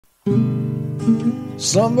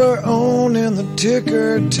Slumber on in the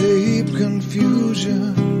ticker tape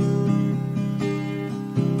confusion.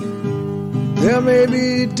 There may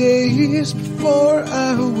be days before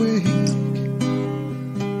I wake,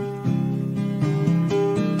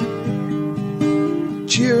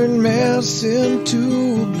 cheering mass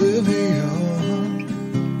into oblivion.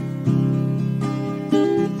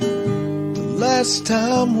 The last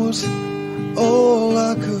time was all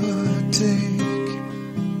I could take.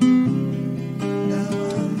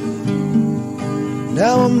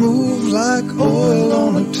 Now I move like oil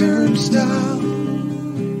on a turnstile,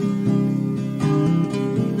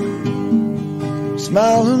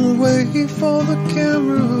 smile and wait for the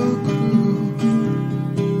camera crew.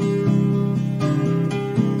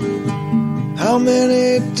 How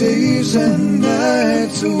many days and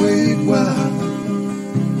nights await while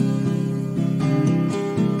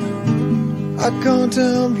I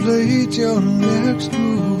contemplate your next move?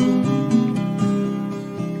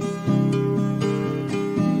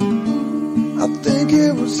 I think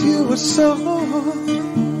it was you I saw.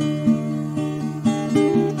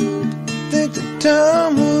 Think the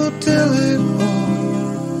time will tell it all.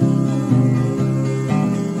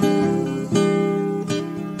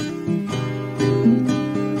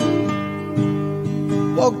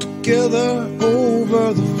 Walk together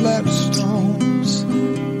over the flat stones,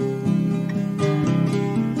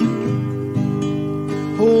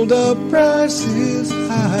 hold up prices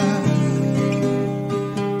high,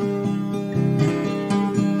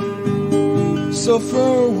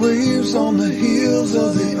 suffer waves on the heels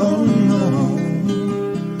of the unknown,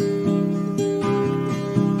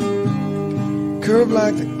 curve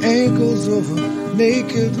like the ankles of a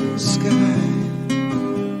naked sky.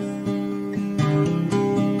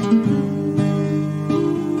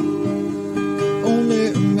 Only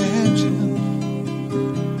imagine,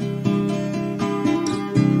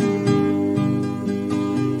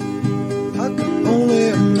 I can only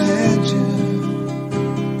imagine.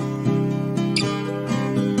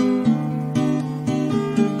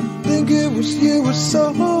 It was you I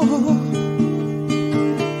saw.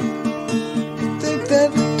 Think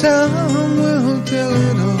that time will tell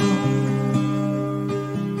it all.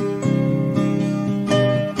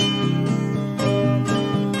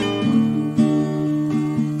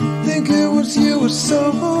 Think it was you I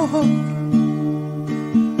saw.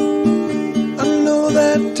 I know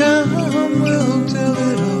that time will tell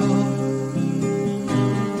it all.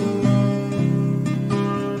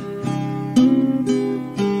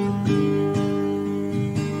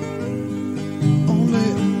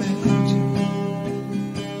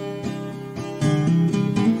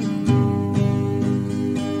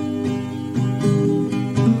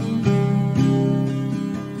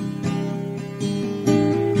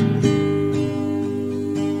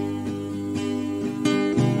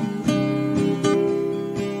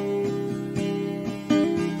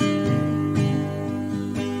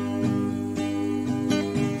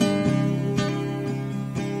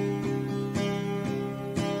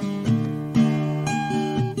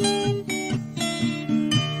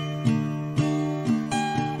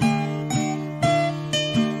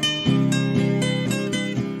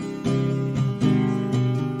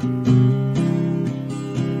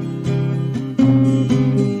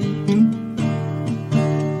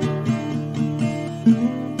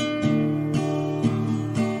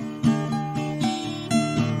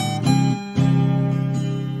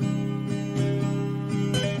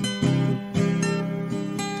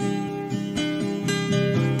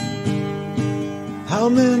 How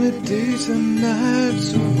many days and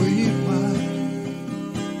nights await while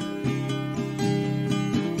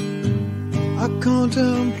I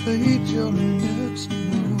contemplate your name?